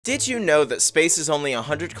Did you know that space is only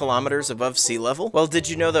 100 kilometers above sea level? Well, did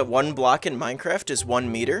you know that one block in Minecraft is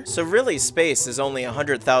 1 meter? So really, space is only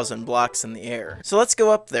 100,000 blocks in the air. So let's go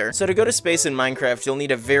up there. So to go to space in Minecraft, you'll need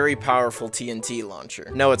a very powerful TNT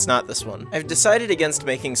launcher. No, it's not this one. I've decided against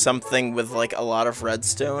making something with like a lot of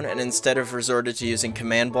redstone, and instead have resorted to using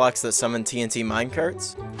command blocks that summon TNT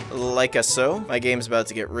minecarts. Like so. My game's about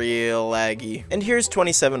to get real laggy. And here's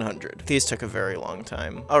 2700. These took a very long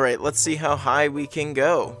time. Alright, let's see how high we can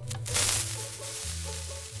go.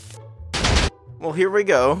 Well, here we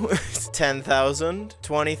go. 10,000,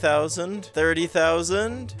 20,000,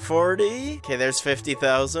 30,000, 40. Okay, there's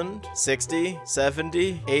 50,000, 60,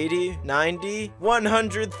 70, 80, 90,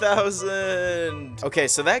 100,000. Okay,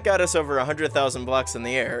 so that got us over 100,000 blocks in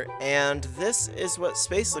the air, and this is what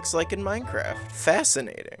space looks like in Minecraft.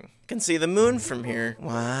 Fascinating. You can see the moon from here.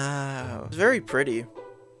 Wow. It's very pretty.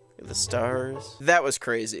 The stars. That was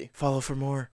crazy. Follow for more.